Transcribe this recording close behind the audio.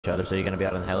each other, so you're gonna be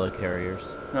out on helicarriers.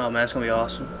 Oh man, it's gonna be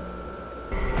awesome.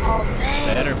 Oh man.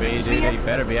 Better be, dude. You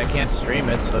better be. I can't stream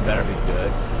it, so it better be good.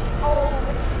 Oh,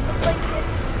 it's like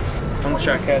this. I'm gonna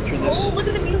try to capture this. Oh, look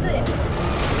at the music.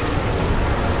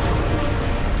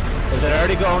 Is it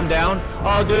already going down?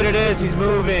 Oh, dude, it is. He's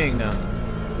moving.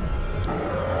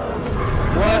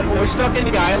 What? We're stuck in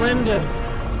the island?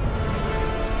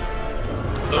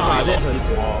 Ah, this is...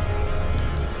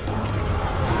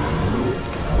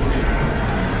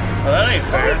 Oh, that ain't Oh,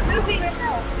 fair. he's moving right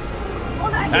now. Oh,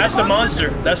 That's the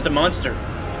monster. That's the monster.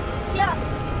 Yeah.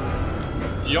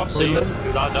 Y'all see it?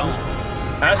 Cause I don't.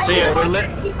 I see it.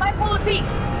 He's right below the peak.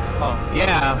 Oh,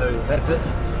 yeah, that's it.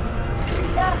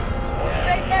 Yeah. It's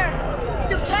right there.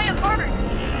 It's a giant bird.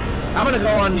 I'm gonna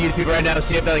go on YouTube right now,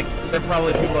 see if there are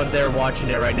probably people out there watching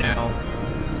it right now.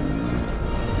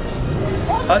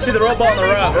 Oh, I see the robot on the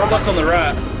right. The robot's on the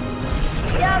right.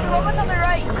 Yeah, the robot's on the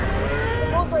right.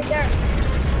 They're both right there.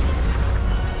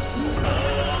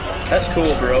 That's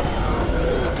cool, bro.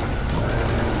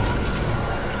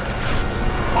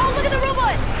 Oh, look at the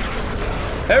robot.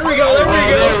 There we go. There we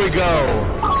go. There we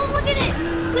go. Oh, look at it.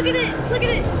 Look at it. Look at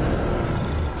it.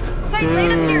 Guys,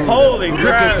 land up here. Holy Look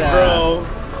crap, at that. bro.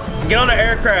 Get on the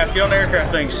aircraft. Get on the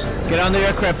aircraft things. Get on the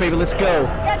aircraft, baby. Let's go.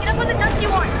 Yeah, get up on the dusty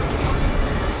one.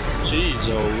 Jeez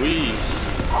Louise.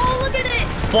 Oh, look at it.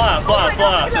 Fly, Oh fly, my God,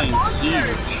 fly. look at that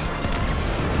monster.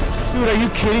 Dude, are you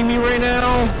kidding me right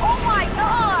now? Oh my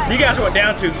God. You guys went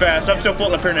down too fast. I'm still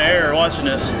floating up here in the air watching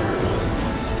this. Yo,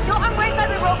 I'm right by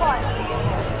the robot.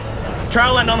 Try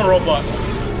to land on the robot. Oh,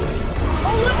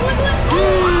 look, look, look.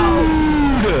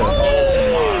 Dude!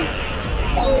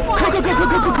 Oh my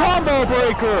God. Combo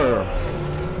breaker!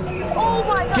 Oh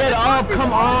my God. Get up,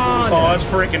 come on! Oh, that's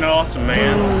freaking awesome,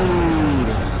 man.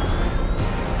 Dude!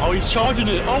 Oh, he's charging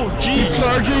it. Oh, He's jeez.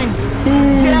 charging!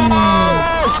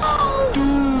 Yes!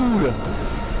 Dude!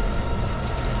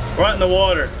 Right in the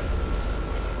water.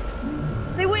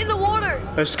 They went in the water.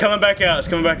 It's coming back out. It's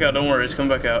coming back out. Don't worry. It's coming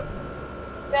back out.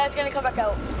 Yeah, it's gonna come back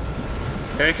out.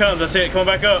 Here it comes. That's it. Coming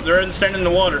back up. They're standing in the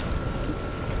water.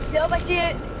 Yep, I see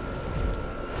it.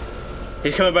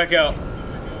 He's coming back out.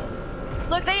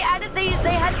 Look, they added, they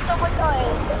had so much, they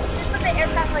put the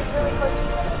aircraft like really close to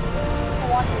each other.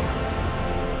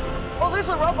 Oh, there's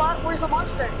a robot. Where's the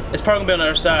monster? It's probably gonna be on the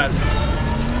other side.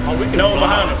 Oh, we can No one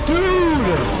behind him.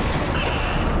 Dude!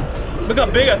 Look how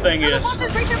big that thing Oh, the is.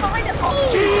 monster's right there behind it. Oh!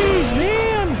 Jeez,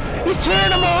 man! He's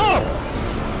tearing him up!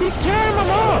 He's tearing him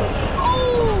up!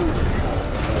 Oh!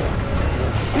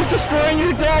 He's destroying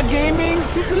your dad gaming!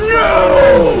 He's destroying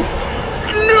No!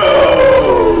 No!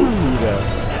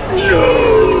 No!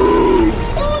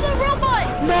 Oh, the robot!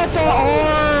 Not the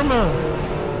arm!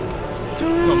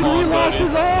 Dude, Come on, he lost buddy.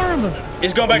 his arm!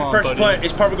 He's going back Come to on, first buddy. plane.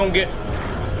 He's probably gonna get.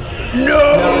 No,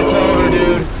 No! it's over,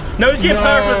 dude. No, he's getting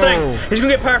power from the No. thing. He's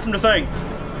gonna get power from the thing.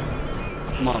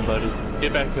 Come on, buddy.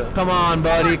 Get back up. Come on,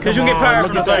 buddy. Come He's gonna get power on.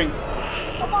 from the Look at thing.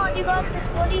 Come on, you got this,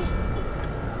 buddy.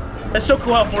 That's so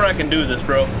cool how Fortnite can do this,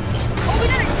 bro. Oh, we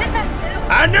got a jetpack too.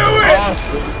 I knew it!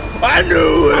 I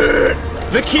knew it!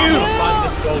 The Q! Dude,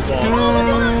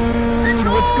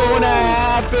 what's going to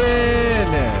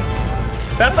happen?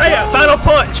 That final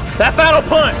punch! That final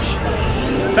punch!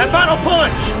 That final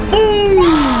punch!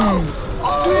 Boom!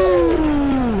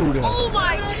 Dude! Oh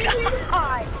my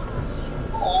God!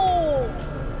 Oh!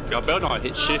 Y'all better not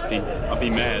hit shifty. I'll be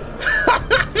mad.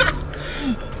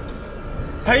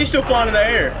 How you still flying in the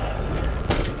air?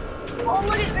 Oh,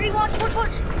 look at ready, watch.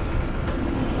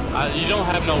 You don't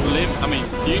have no limit. I mean,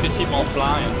 you can just keep on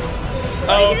flying.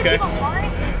 Oh, You okay. gonna see my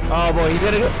line? Oh boy, he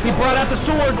did it. He brought out the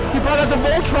sword. He brought out the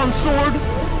Voltron sword.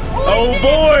 Oh he did it.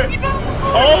 boy! He found the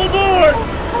sword. Oh boy!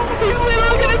 He's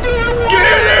literally gonna do it.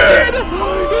 Get it!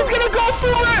 He's gonna go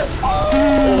for it.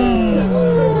 Dude.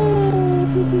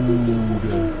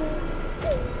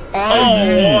 Are Oh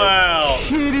you wow!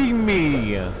 kidding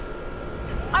me?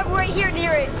 I'm right here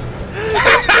near it.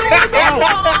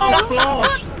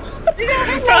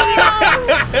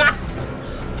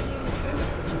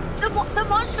 The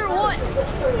monster won.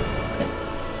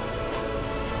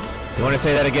 You want to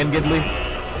say that again, Gidley?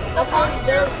 The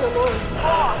monster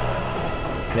lost.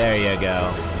 There you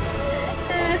go.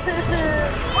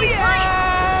 Oh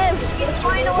yes! He's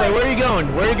flying away. Wait, where are you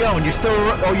going? Where are you going? You're still.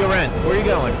 Oh, you're in. Where are you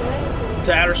going?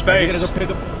 To outer Are you space. gonna go pick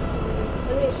up? Let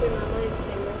me show my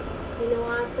lightsaber. You know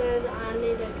why I said I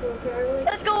need to come up here early?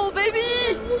 Let's go, baby!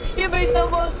 Give me some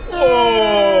monster!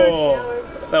 Oh!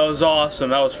 That was awesome.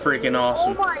 That was freaking Oh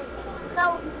awesome. my!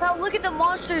 Now look at the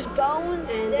monster's bones.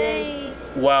 And They.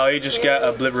 Wow, he just got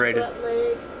obliterated. Butt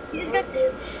legs. You just got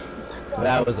this.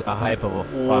 That was a hype of a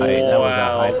fight. That was a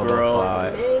Wow, hype of bro. a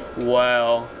fight. Legs.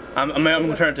 Wow. I'm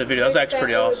gonna turn it to a video. That's actually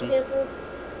pretty awesome.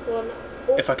 Well,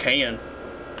 no. If I can.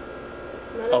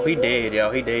 Oh, he did,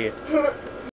 y'all. He did.